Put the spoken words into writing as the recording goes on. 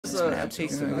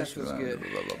taste of that feels good.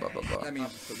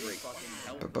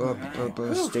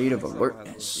 State of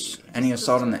alertness. Any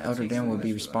assault on the Elder Dam will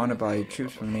be responded by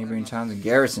troops from neighboring towns and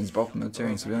garrisons. Both military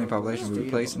and civilian population will be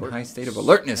placed in a high state of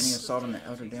alertness.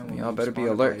 Y'all better be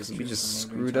alert, because we just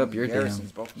screwed up your dam.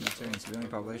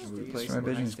 Destroy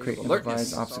visions, create and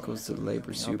devise obstacles to delay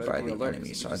pursuit by the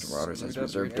enemy. Sergeant Waters has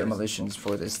reserved demolitions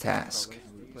for this task.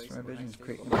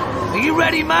 Are you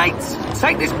ready, mates?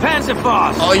 Take this Panzer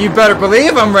fast. Oh, you better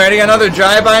believe I'm ready. Another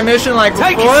drive-by mission like before.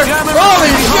 Holy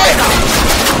shit!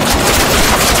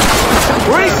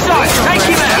 We're inside. Take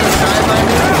him out.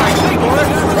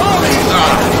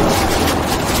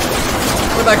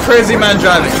 With that crazy man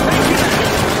driving.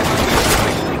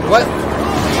 What?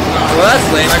 Well, that's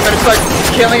lame. I could have started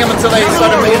killing him until they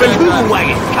started moving.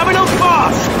 Coming on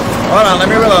fast. Hold on, let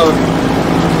me reload.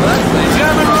 Well, that's lame.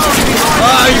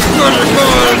 Oh, you son of a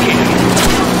gun!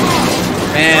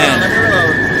 Man.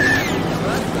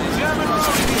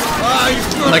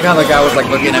 I like how the guy was like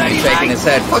looking at me, shaking his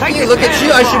head. Fuck you, look at you,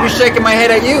 I should be shaking my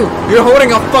head at you. You're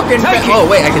holding a fucking oh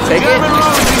wait, I can take it?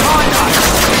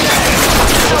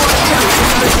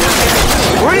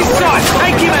 We're inside,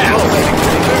 take him out!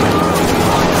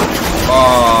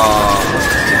 Oh,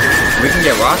 we can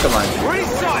get rocket launcher.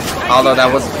 Although that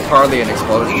was partly an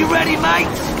explosion. Are you ready, mate?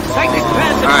 Take this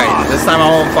Panzer. Alright, this time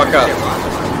I won't fuck up.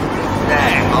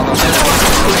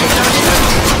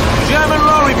 German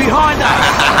lorry behind us.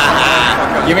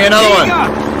 Give me another one.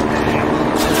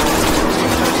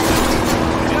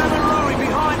 German lorry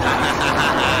behind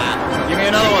us. Give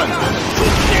me another one.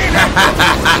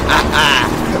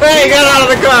 Hey, get out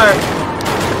of the car.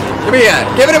 Give me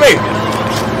that. Give it to me.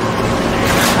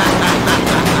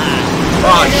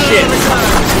 Oh shit.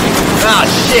 Oh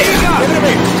shit. Give it to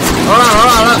me. Hold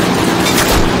on.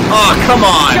 Oh, come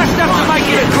on. Just have to make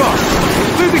it across.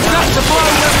 Moving nuts to blow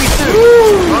when we do.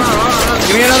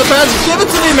 Give me another pass. Give it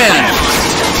to me, man.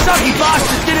 Sucky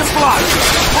bastards didn't blow.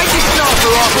 Take this sniper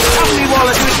rifle. Cover me while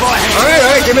I do it by hand.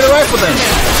 Alright. Give me the rifle then.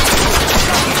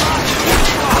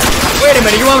 Wait a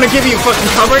minute. You want me to give you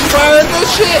fucking covering fire at this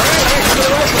shit? You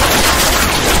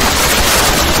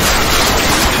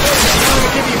want me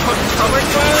to give you fucking covering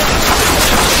fire?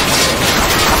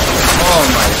 Oh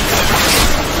my.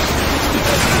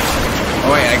 Oh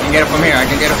wait, I can get it from here. I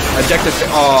can get it. Ejected.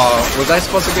 Oh, was I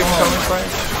supposed to give him covering fire?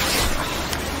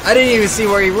 I didn't even see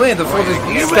where he went. The fool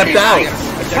just stepped out.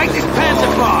 Take this Panzer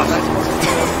fast.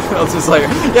 I was just like,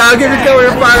 yeah, I'll give you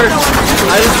covering fire.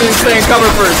 I just didn't stay in cover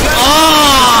first.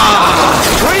 Oh!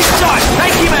 Restart.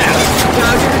 Take him out. Yeah,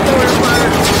 I'll give you covering fire.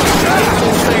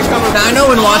 Now I know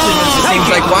when watching this, it seems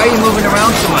like, why are you moving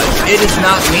around so much? It is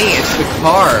not me. It's the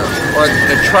car or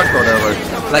the truck or whatever.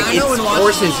 Like it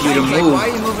forces you to move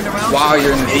while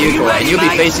you're in the vehicle, and you'll be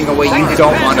facing a way you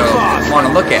don't want to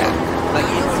look at. Like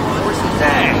it forces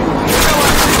that.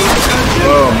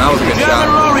 Boom! That was a good shot.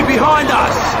 German lorry behind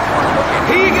us.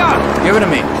 Here you go. Give it to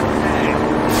me.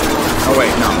 Oh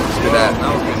wait, no. Let's do that.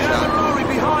 That was a good shot. German lorry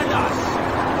behind us.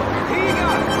 Here you go.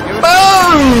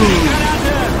 Boom!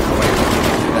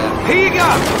 Here you go.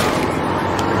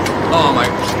 Oh my!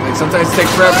 Like sometimes it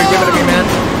takes forever to give it to me, man.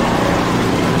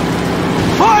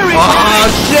 Firing! Oh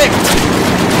shit!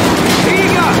 Here you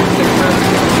go!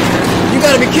 You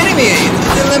gotta be kidding me!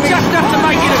 Let me just have to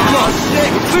make it across.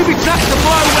 Booby traps the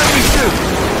blow when we shoot.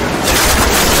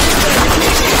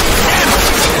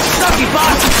 Sucky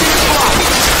bastard didn't blow.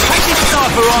 Take this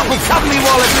sniper rifle, cover me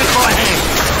while I do it by hand.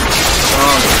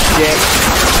 Oh shit!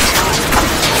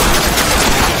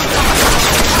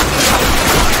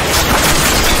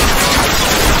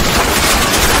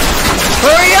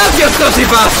 Hurry up, you sussy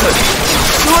bastard!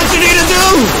 Do what you need to do!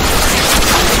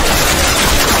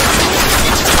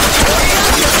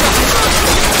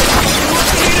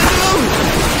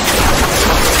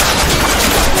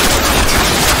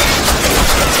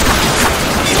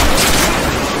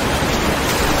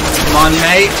 Come on,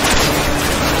 mate.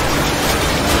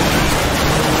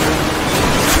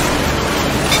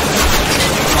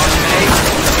 Come on, mate.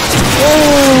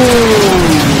 Oh!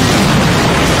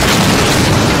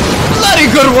 Bloody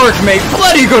good work, mate.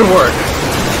 Bloody good work.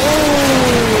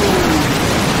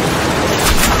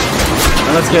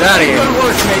 Now let's get out of here. Good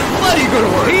work, mate. Bloody good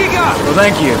work. Here you go. Well,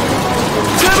 thank you.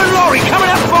 German lorry coming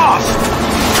up fast.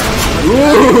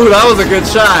 Ooh, that was a good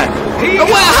shot. Oh,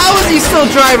 wow, how is he still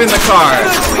driving the car? I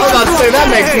was about to say, that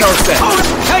makes no sense.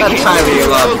 That's highly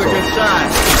illogical. That was a good shot.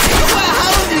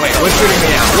 Wait, what's shooting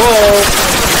me out? Whoa.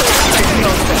 That makes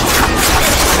no sense.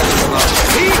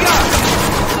 Here you go.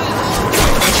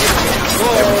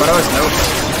 But I was no.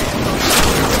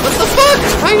 What the fuck?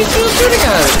 Why are you still shooting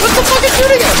at us? What the fuck is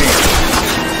shooting at me?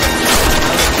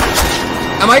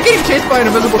 Am I getting chased by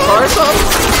an invisible car or something?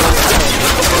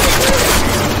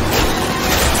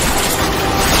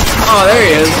 Oh, there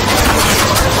he is.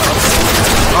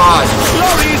 Oh,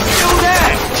 Lorry is still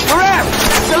there. We're out.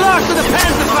 That's the last of the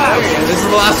Panzerfaust. this is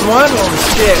the last one? Oh,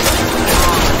 shit.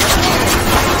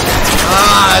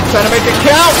 Trying to make it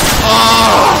count.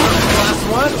 Oh, last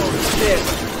one? Oh, shit.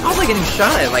 I was like getting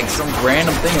shot at like some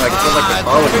random thing, like feel like the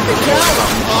car would make it count.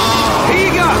 Here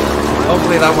you go.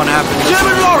 Hopefully that one happens.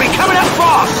 German lorry coming up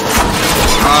fast.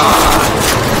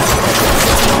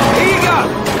 Here you go.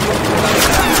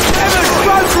 Emma's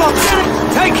roadblock.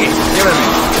 Take it. Give it to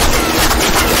me.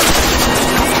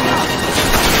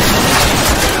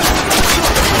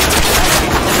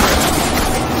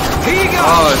 Here you go.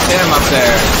 Oh, it's him up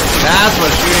there. That's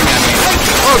what's shooting at me.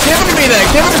 Oh, give it to me then.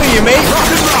 Give it to me, you mate.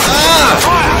 Fire!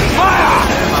 Fire!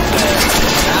 Him up there.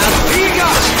 Here you go.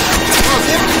 Oh,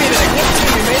 give it to me then. Give it to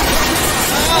me, you mate.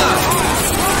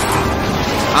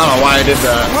 I don't know why I did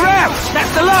that. We're out. That's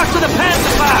the last of the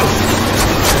Panzerfaust.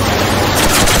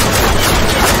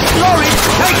 Lorry,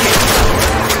 take it.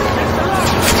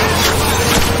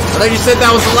 I thought you said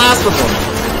that was the last of them.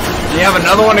 Do you have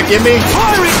another one to give me?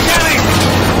 Fire it, damn it!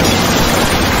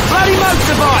 Bloody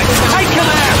motorbike! Take him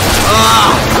out!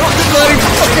 Bloody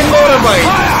fucking motorbike!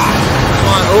 Fire! Come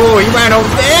on. Oh, he ran over.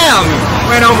 Damn!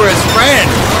 Ran over his friend.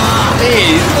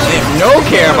 Jeez. They have no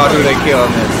care about who they kill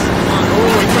in this.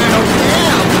 Oh, he ran over.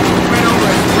 Damn! Ran over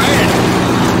his friend.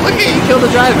 Look at you, killed the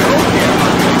driver.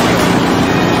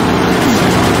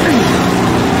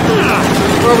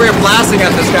 We're over here blasting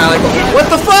at this guy like, what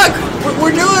the fuck? We're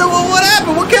doing, what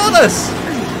happened? What killed us?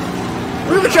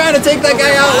 We were trying to take that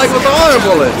guy out like with all our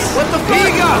bullets. What the fuck? Here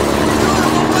you go!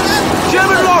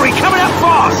 German lorry coming up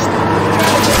fast!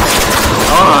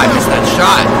 Oh, I missed that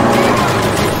shot.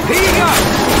 Here you go!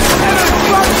 Emma's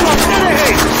roadblock,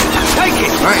 ahead! Take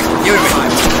it! Alright, give it to me.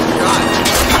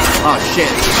 Oh, shit.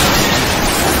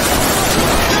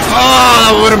 Oh,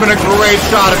 that would have been a great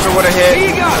shot if it would have hit.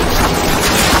 Here you go!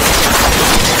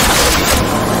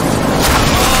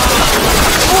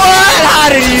 What? How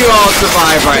did you all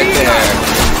survive right there?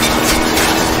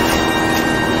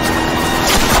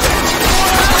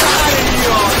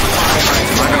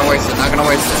 Not gonna waste it, not gonna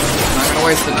waste it. Not gonna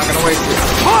waste it, not gonna waste it.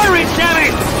 Fire it, damn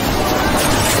it!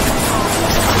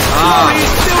 Lorry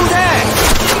is still there!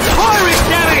 Fire it,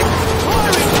 damn it!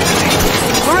 Fire it, damn it!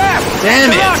 We're out!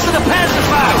 Damn it! The last of the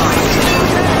Panzerfaust!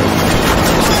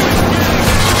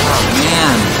 Oh,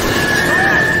 man.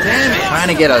 Damn it. Trying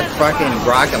to get a fucking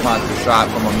rocket launcher shot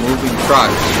from a moving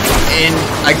truck in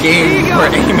a game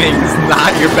where aiming is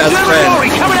not your best friend.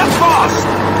 Lorry coming up fast!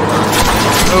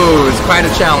 Ooh, it's quite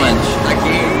a challenge. A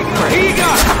game where Here you go!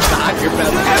 not your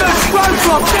best friend. Emma's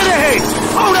roadblock, dead ahead!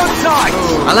 Hold on tight!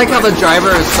 I like how the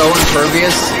driver is so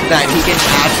impervious that he can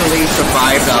actually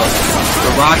survive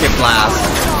the rocket blast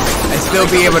and still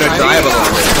be able to drive a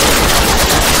little bit.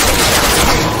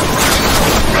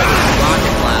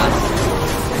 Rocket blast.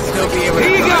 And still be able to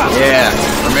Here you drive. go. Yeah,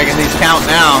 we're making these count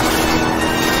now.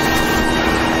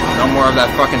 No more of that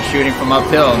fucking shooting from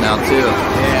uphill now too.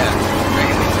 Yeah, we're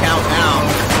making these count now.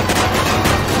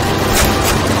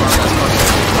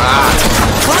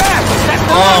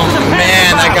 Oh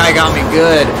man, that guy got me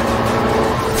good.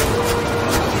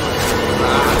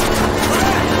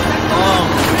 Oh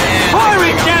man. Fire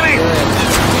it, damn it!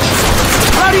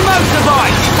 Bloody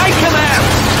motorbike! Take him out!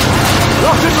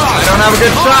 Lock and lock! I don't have a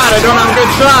good shot. I don't have a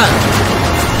good shot.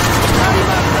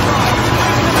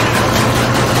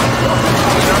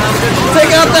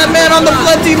 Take out that man on the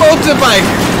bloody motorbike.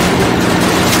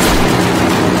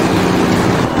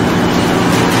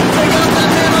 Take out that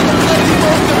man on the bloody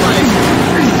motorbike.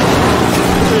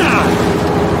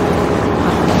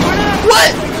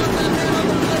 What?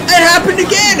 It happened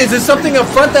again. Is it something up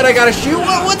front that I gotta shoot?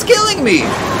 What's killing me?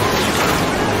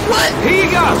 What? Here you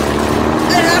go!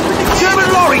 It happened again. German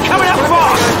lorry coming up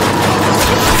fast!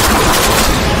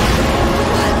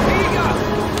 Here you go!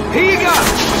 Here you go!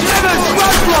 Emma's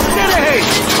roadblock, dead ahead!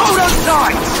 Hold on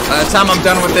tight! By the time I'm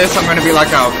done with this, I'm gonna be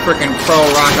like a freaking pro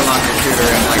rocket launcher shooter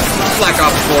and like Black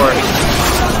Ops 4.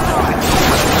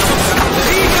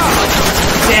 Here you go!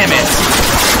 Damn it!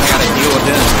 I gotta deal with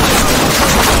this.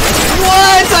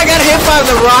 What? I got hit by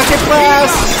the rocket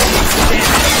blast?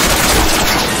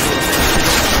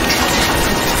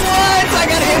 What? I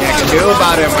got hit by the rocket blast. What can I do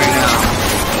about him right now?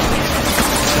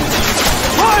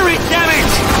 Fire it, damn it!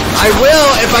 I will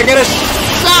if I get a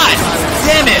shot!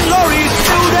 Damn it! Lorry is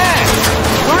still there!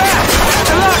 We're out!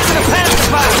 The last of the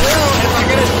Panzerfaust! I will if I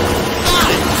get a shot!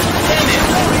 Damn it!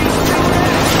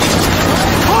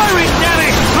 Fire it, damn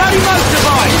it! Bloody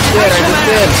motorbike! I just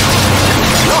did.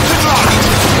 Lock and lock!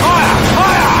 Fire!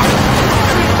 Fire!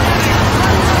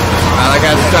 That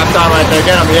guy's strapped on right there.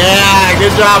 Get him. Yeah,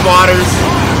 good job, Waters.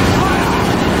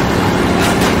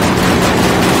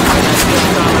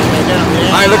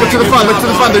 Alright, look up to the front, look to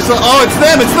the front. There's still, oh, it's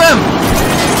them, it's them!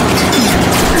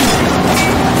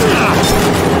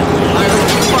 Alright, look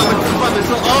to the front, look to the front. There's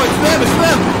still, oh, it's them, it's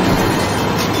them!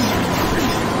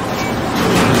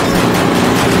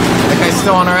 That guy's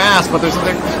still on our ass, but there's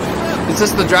other... It's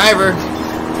just the driver.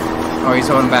 Oh, he's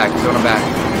holding back, he's holding back.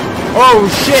 Oh,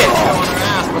 shit!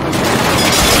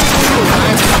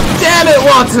 Damn it,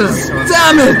 Watson!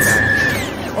 Damn it!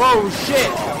 Oh, shit!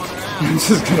 I'm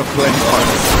just gonna play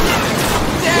Watson.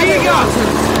 Damn it, Watson!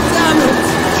 Damn it!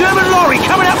 German lorry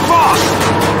coming up fast!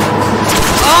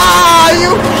 Ah, are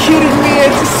you kidding me? I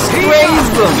just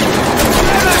grazed them!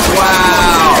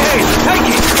 Wow! Take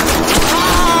it!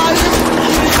 Ah, are you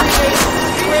kidding me? I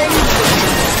just grazed them!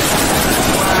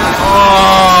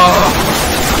 Oh!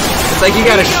 It's like you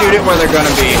gotta shoot it where they're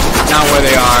gonna be, not where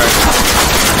they are.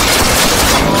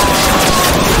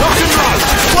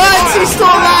 What? He's still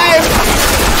alive!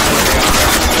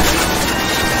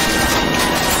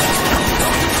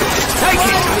 Take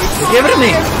it! Give it to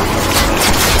me!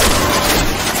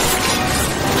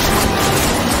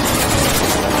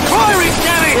 Fire it,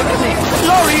 damn it!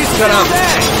 Lorry is Shut up.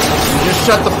 there! You just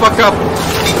shut the fuck up.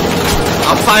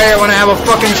 I'll fire when I have a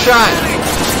fucking shot.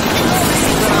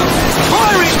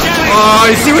 Fire it, damn it! Oh,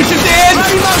 you see what you did?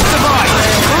 Bloody motorbike!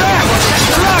 Forever! That's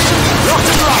the last! Lock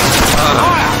and right!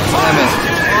 Fire! Damn it.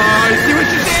 Oh, you see what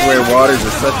you did? I swear Waters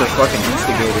is such a fucking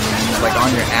instigator, man. He's like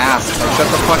on your ass. It's like, shut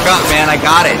the fuck up, man. I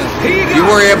got it. You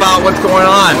worry about what's going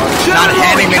on. Not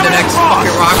handing me the next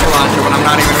fucking rocket launcher when I'm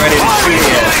not even ready to shoot it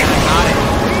yet. I got it.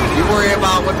 You worry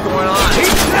about what's going on.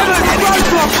 He's never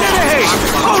roadblock dead ahead!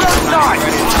 Hold on tight!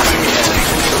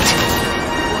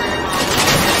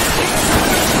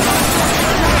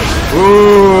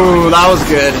 Ooh, that was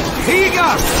good. Here you go!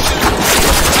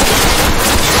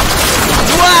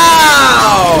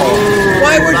 Wow!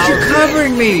 Why weren't you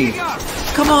covering me?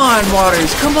 Come on,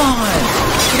 Waters, come on.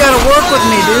 You gotta work with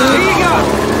me, dude. Here you go!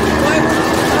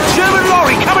 German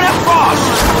lorry coming up fast!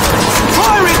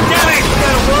 Fire it, damn it! You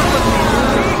gotta work with me.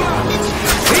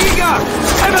 Here you go!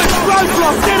 Emma's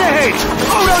roadblock dead ahead!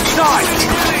 Hold on tight!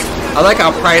 I like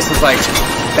how Price is like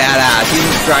badass. He's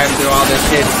just driving through all this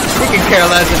shit. He can care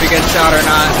less if he gets shot or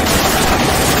not.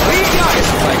 Here you go!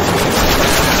 Like,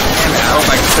 damn it, I hope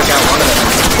I took out one of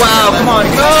them. Wow, come on,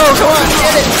 go, come on,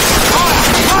 get it!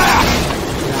 Fire!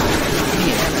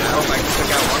 Damn it, I hope I took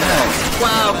out one of them.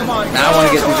 Wow, come on, now I want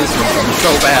to get through this one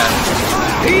so bad.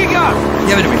 Here you go!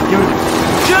 Give it to me, give it to me.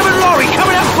 German lorry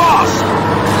coming up fast!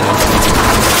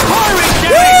 Fire it,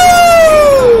 damn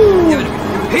it! Give it to me.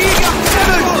 Here you go!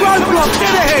 Emma's roadblock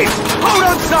dead ahead! Hold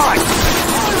on tight!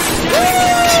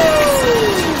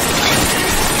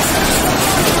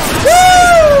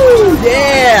 Woo!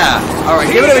 Yeah! Alright,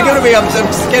 give it to me, I'm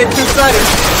just getting too excited.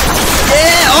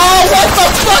 Yeah! Oh, what the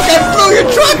fuck? I blew your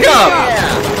truck up!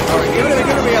 Yeah! Alright, give it to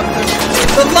me, I'm just...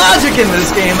 The logic in this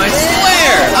game, I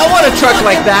swear! I want a truck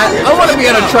like that. I want to be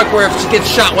on a truck where if she gets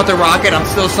shot with a rocket, I'm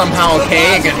still somehow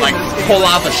okay and can, like, pull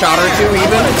off a shot or two, even.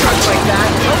 A truck like that.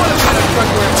 I want to be on a truck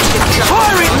where if she gets shot...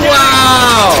 Fire it!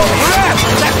 Wow!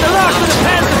 That's the last of the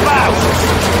Panzerfaust!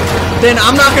 Then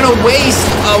I'm not gonna waste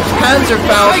a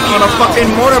Panzerfaust on a fucking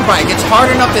motorbike. It's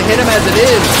hard enough to hit him as it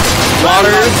is.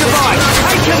 Waters.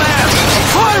 Take him out!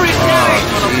 Fire it, damn it!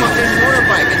 On a fucking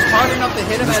motorbike. It's hard enough to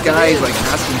hit him as it is. This guy is like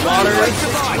asking Waters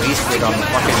wasted on the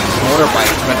fucking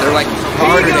motorbikes, but they're like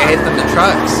harder to hit than the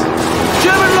trucks.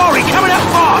 German lorry coming up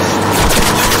fast!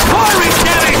 Fire it,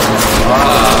 damn it!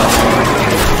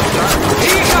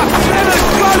 Here you go! Emma's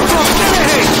roadblock dead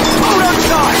ahead! Hold on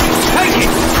tight! Take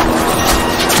it!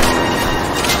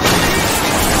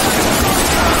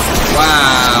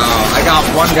 Wow, I got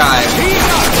one guy. Here you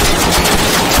go!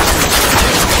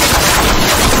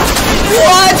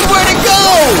 What? Where'd it go?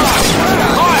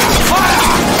 Fire!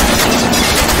 Fire!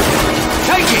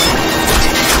 Take it!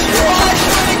 What?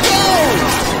 Where'd it go?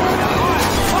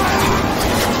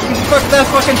 That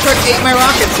fucking truck ate my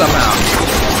rocket somehow.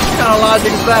 What kind of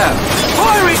logic is that?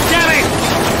 Fire it, damn it!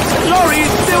 The lorry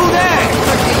is still there!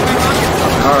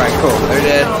 Alright, cool. They're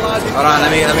dead. Hold on,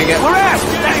 let me get... We're out!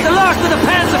 That's the last of the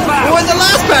Panzerfaust! Who was the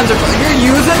last Panzerfaust?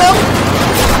 You're using them?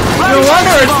 No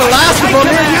wonder it's the last of them.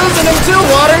 You're using them too,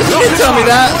 Waters. You didn't tell me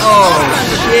that. Oh,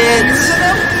 shit.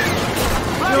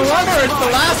 No wonder it's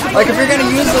the last of them. Like, if you're gonna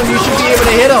use them, you should be able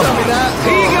to hit them.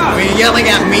 Here you go! I mean, you're yelling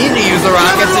at me to use the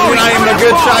rockets, and you're not even a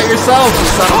good shot yourself, you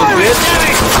son of a bitch. I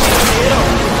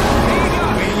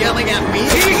mean, you're yelling at me.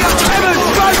 Here you go! Emma's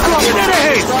roadblock dead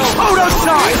ahead! Hold on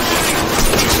tight!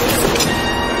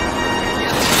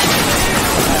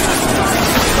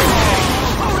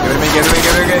 Give it to me, give it to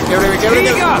me, give it to me, give it to me, give it to me.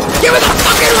 Here you go! Give it the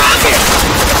fucking rocket!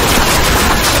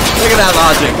 Look at that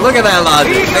logic. Look at that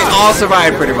logic. They all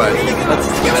survived pretty much. Let's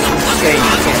give it a shake.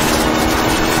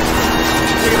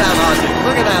 Look at that logic.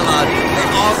 Look at that logic. They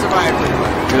all survived pretty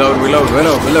much. Reload.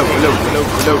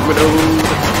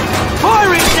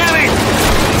 Fire it, damn it!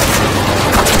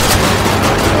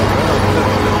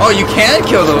 Oh, you can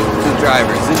kill the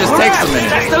drivers. It just takes a minute.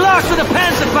 That's the last of the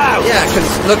Panzerfaust! Yeah, because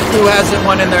look who hasn't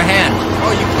one in their hand.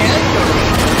 Oh, you can kill them.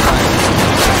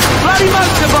 Bloody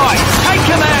motorbike! Take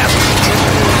him out!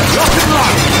 Lock and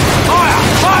load! Fire!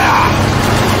 Fire!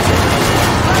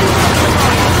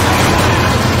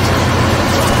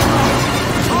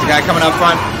 The guy coming up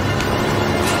front.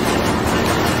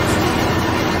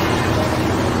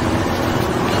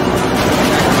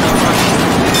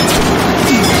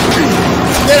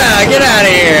 Get out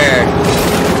of here!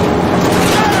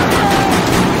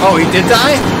 Oh, he did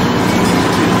die?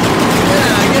 Get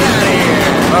out of here!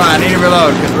 Oh, I need to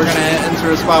reload because we're gonna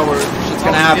enter a spot where shit's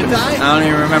gonna happen. I don't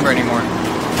even remember anymore.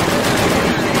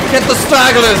 Get the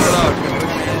stragglers!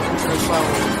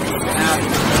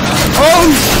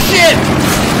 Oh shit!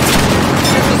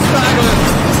 Get the stragglers!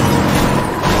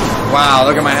 Wow,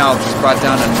 look at my health. Just brought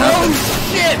down to nothing. Oh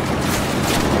shit!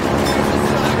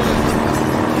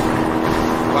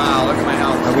 Wow, look at my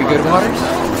health. Are we good, Waters?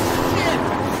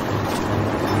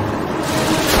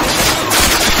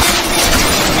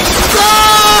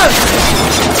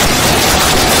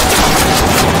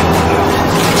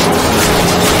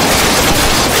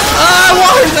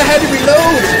 Waters, I had to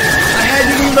reload! I had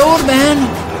to reload, man!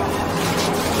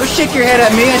 Don't shake your head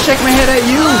at me, I shake my head at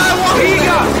you! Here you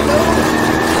go!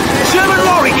 German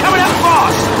lorry coming up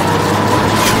fast!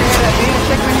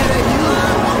 Shake my head at you!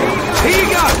 Here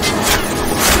you go!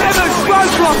 Evans,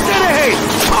 roadblock, dead ahead!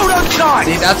 Hold on tight!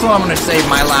 See, that's what I'm gonna save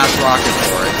my last rocket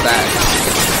for, is that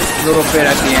little bit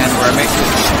at the end where it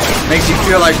makes you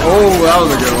feel like, oh, that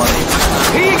was a good one.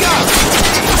 Here you go!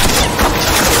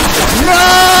 No!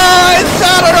 It's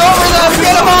shouted over them!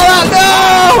 Get them all out! No!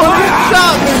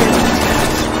 Stop me!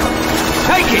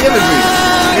 Take it! Give it me.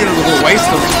 Need a little waste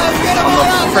of on the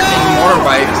freaking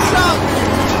motorbikes.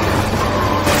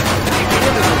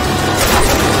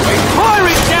 Fire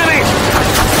it, damn it!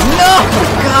 No!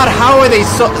 God, how are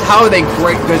they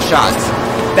great good shots?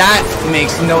 That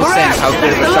makes no sense how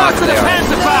good of a shot they are.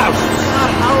 God,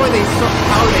 how are they good shots?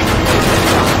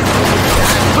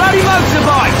 Bloody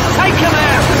motorbike! Take him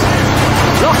out!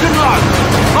 Lock and load!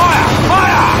 Fire!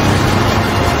 Fire!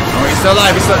 Oh, he's still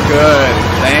alive. He's still good.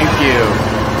 Thank you.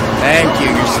 Thank you.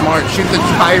 You're smart. Shoot the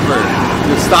driver.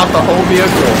 You'll stop the whole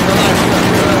vehicle.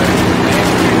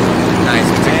 Nice.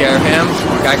 We took care of him.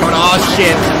 Guy coming. Oh,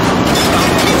 shit.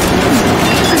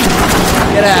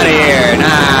 Get out of here.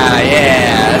 Nah,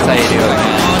 yeah. That's how you do it,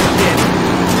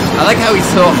 man. I like how he's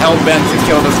still hell-bent to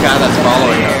kill this guy that's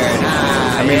following him.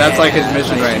 I mean, that's like his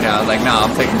mission right now. Like, no,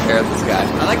 I'm taking care of this guy.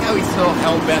 I like how he's still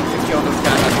hell-bent to kill this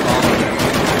guy that's following him.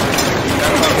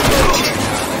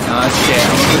 Oh, shit.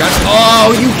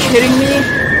 Oh, are you kidding me?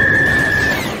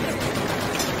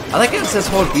 I like how it says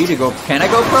hold B to go. Can I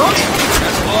go prone?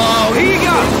 Oh, here you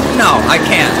go! No, I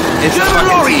can't. It's a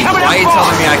fucking team. Why are you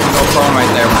telling me I can go prone right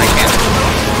there when I can't?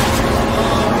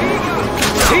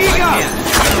 Here you go!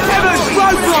 Evans,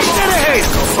 roadblock, dead ahead!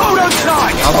 Hold on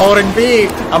tight! I'm holding B.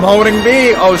 I'm holding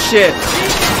B. Oh, shit.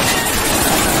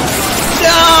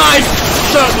 Ah, I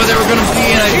shot where they were gonna be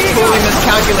and I totally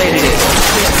miscalculated it.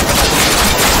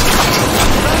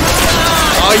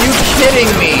 Are you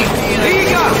kidding me? Here you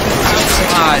go!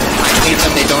 God, I hate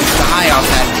that they don't die off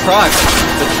that truck.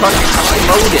 The truck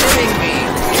exploded.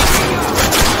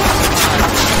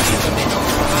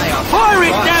 Fire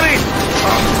it, damn it!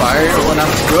 Fire when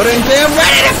I'm good and damn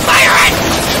ready to fire it!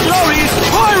 Lorries,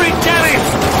 fire it, damn it!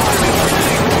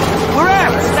 We're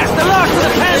out! That's the last of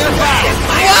the Panzerfaust!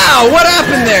 Wow, what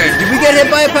happened there? Did we get hit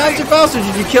by a Panzerfaust or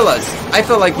did you kill us? I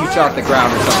felt like you shot the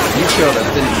ground or something. You killed us,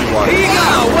 didn't you, Water? Here you go!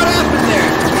 Wow, what happened there?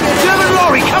 German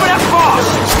lorry coming up fast!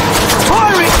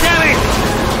 Fire it, damn it!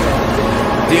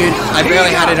 Dude, I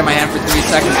barely had it in my hand for 3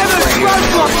 seconds. Evans,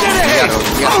 roadblock, dead ahead!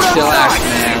 You gotta chillax,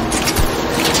 man.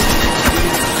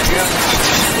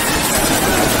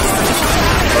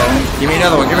 Give me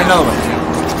another one, give me another one.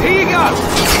 Here you go!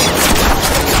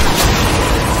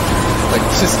 Like,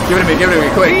 just give it to me,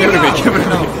 quick, give it to me, give it to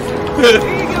me. Here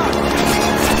you go!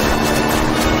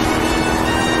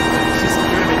 Just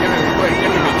give it to me, quick, give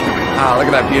it to me. Ah, look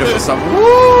at that beautiful sun.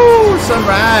 Woo!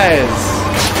 Sunrise!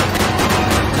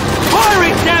 Fire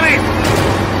it, damn it!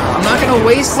 I'm not gonna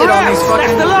waste it on these fucking...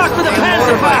 That's the last of the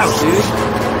Panzerfaust, dude.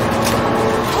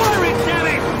 Fire it, damn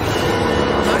it!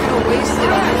 I'm not gonna waste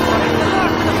it on these fucking...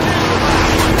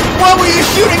 What were you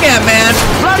shooting at, man?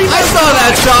 I saw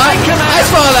that shot. I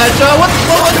saw that shot. What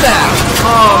was that?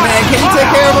 Oh, man. Can you take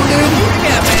care of him, dude?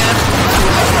 Yeah, man.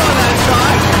 I saw that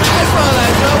shot. I saw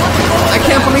that shot. I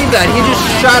can't believe that. He just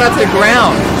shot at the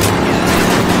ground.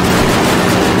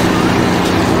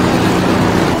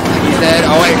 He's dead.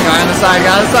 Oh, wait. Guy on the side.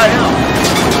 Guy on the side.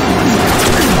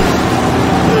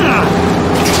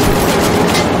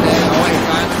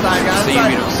 See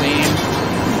him, you don't see him.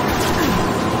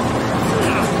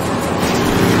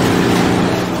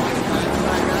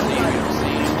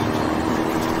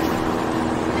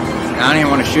 I don't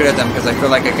even want to shoot at them because I feel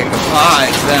like I can go,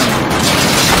 it's them.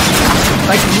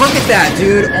 Like, look at that,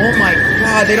 dude. Oh my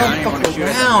god, they don't fuck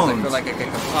around. I feel like I can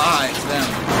go, it's them.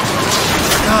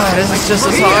 God, this is just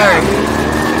as hard.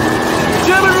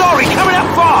 German lorry coming up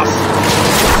fast.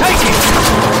 Take it.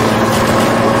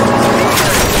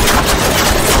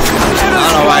 I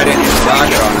don't know why I didn't use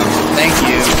rocket on him. Thank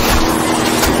you.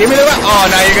 Give me the weapon. Oh,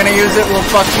 now you're gonna use it? Well,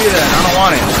 fuck you then. I don't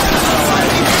want it.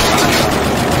 Thank you.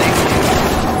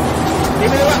 Give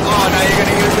me the weapon. Oh, now you're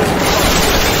gonna use it?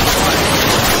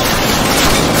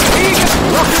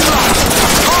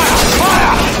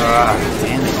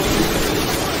 Damn it.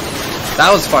 That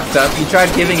was fucked up. He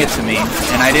tried giving it to me,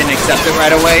 and I didn't accept it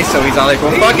right away, so he's all like,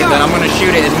 well, fuck it, then I'm gonna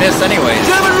shoot it and miss anyways.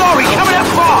 German lorry coming up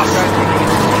fast.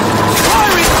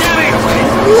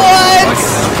 What?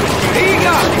 Here you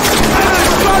go.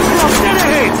 Give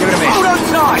it to me. Hold on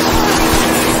tight.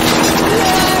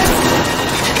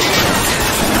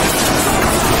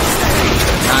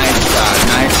 Nice shot,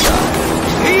 nice shot.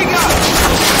 Here you go.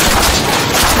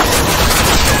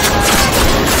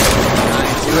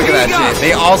 Nice. Look at that shit.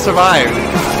 They all survived.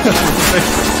 They're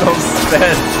so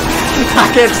sped.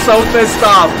 I get so pissed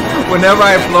off whenever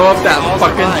I blow up that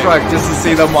fucking truck just to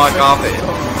see them walk off it.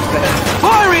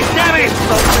 Fire it, damn it!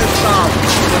 So pissed off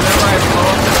whenever I blow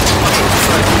up that fucking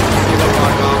truck just to see them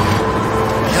walk off.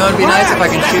 You know, it'd be nice if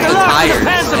I can shoot the tires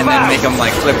and then make them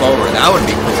like flip over. That would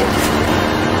be cool.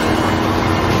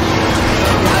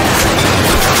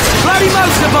 Bloody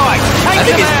motorbike! I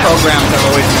think his programs have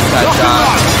always missed that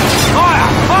job. Fire!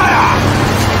 Fire!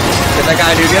 Get that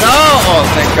guy, dude. Get oh,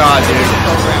 thank God, dude.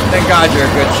 Thank God you're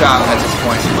a good shot at this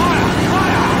point.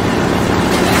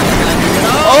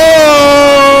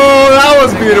 Oh, that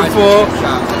was beautiful.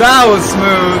 That was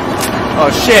smooth.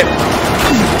 Oh shit.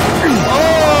 Oh,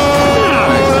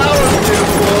 that was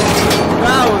beautiful.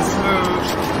 That was smooth.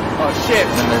 Oh shit.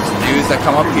 And then there's dudes that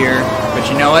come up here, but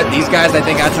you know what? These guys, I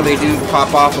think, actually do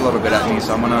pop off a little bit at me,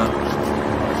 so I'm gonna.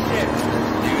 Oh shit.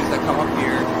 There's dudes that come up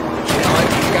here, but you know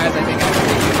what? These guys, I think, actually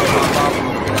do pop off a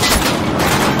little bit at me.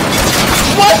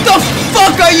 What the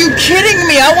fuck? Are you kidding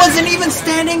me? I wasn't even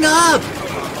standing up.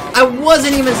 I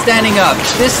wasn't even standing up.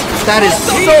 That is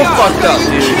so fucked up,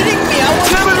 dude. Are you kidding me?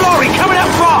 German lorry coming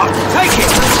up fast. Take it.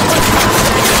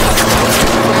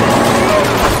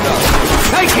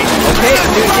 Take it. Okay,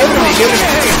 dude, give it to me, give it to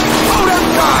me.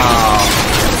 Wow.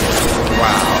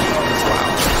 Wow.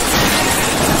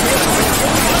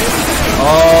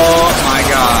 Oh my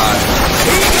god.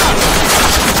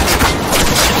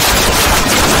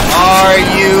 Are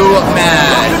you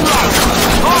mad?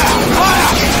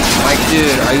 Like,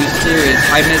 dude, are you serious?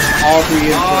 I missed all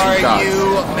three important shots. Are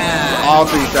you mad? All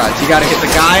three shots. You gotta hit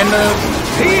the guy in the...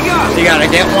 Here you go. You gotta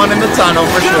get one in the tunnel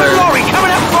for sure. Lorry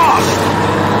coming up fast.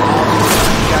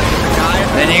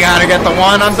 Then you gotta get the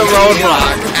one on the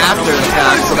roadblock after the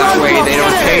fact, so that way they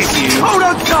don't chase you. Hold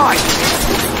on tight.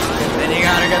 Then you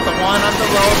gotta get the one on the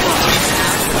roadblock.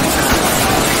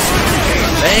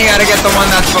 Then you gotta get the one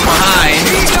that's from behind.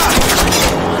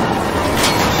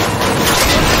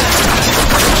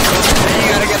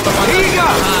 Get the one here you go.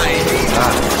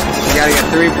 You gotta get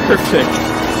three perfect.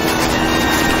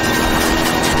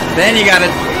 Then you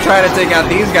gotta try to take out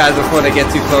these guys before they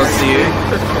get too close to you.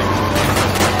 Then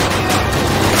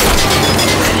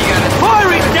you gotta fire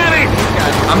it, damn it!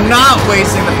 I'm not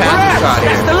wasting the Panther shot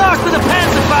here. That's the last of the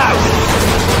Panther bout.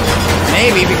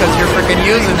 Maybe because you're freaking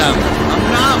using them. I'm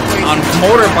not wasting on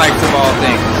motorbikes of all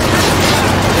things.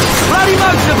 Bloody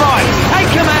motorbikes!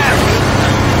 Take them out!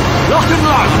 Lock and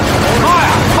load!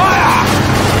 Fire! Fire!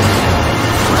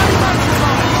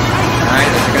 Alright,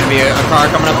 there's gonna be a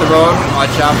car coming up the road.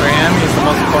 Watch out for him. He's the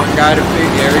most important guy to beat.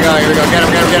 Here we go, here we go. Get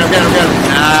him, get him, get him, get him, get him.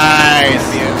 Nice!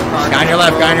 Guy on your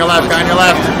left, guy on your left, guy on your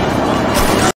left.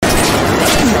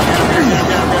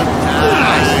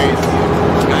 Nice.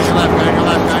 Guy on your left, guy on your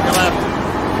left, guy on your left.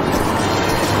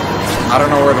 I don't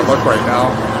know where to look right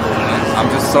now. I'm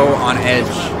just so on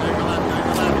edge.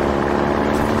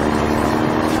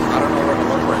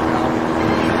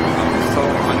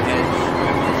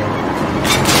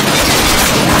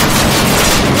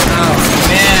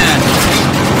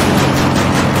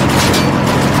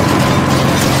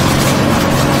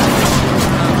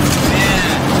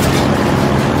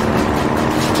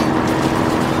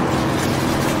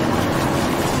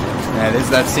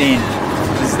 that scene.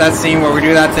 This is that scene where we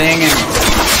do that thing and...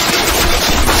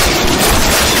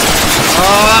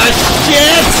 Oh,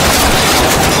 shit!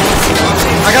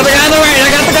 I got the guy on the right!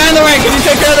 I got the guy on the right! Can you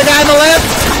take care of the guy on the left?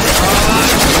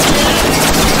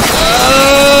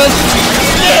 Oh,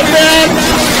 shit, man!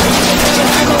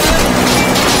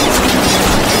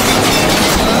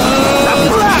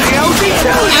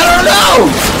 I don't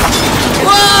know!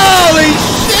 Holy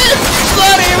shit!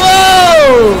 Bloody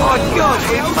whoa! My God,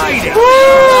 we made it!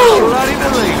 Woo! Bloody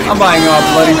believe it! I'm buying all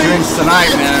bloody drinks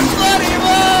tonight, man. Bloody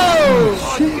whoa!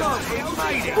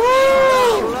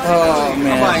 Oh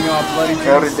man! I'm buying all bloody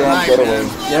drinks tonight, man.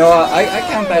 You know what? I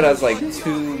count that as like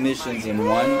 2 missions in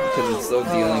one because it's still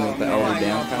dealing with the Elder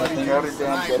Dam kind of thing.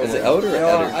 Is it Elder or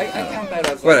Elder? I count that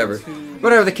as whatever.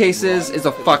 Whatever the case is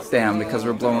a fuck dam because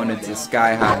we're blowing it to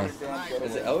sky high.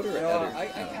 Is it Elder or Elder?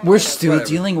 We're still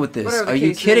dealing with this. Are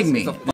you kidding me?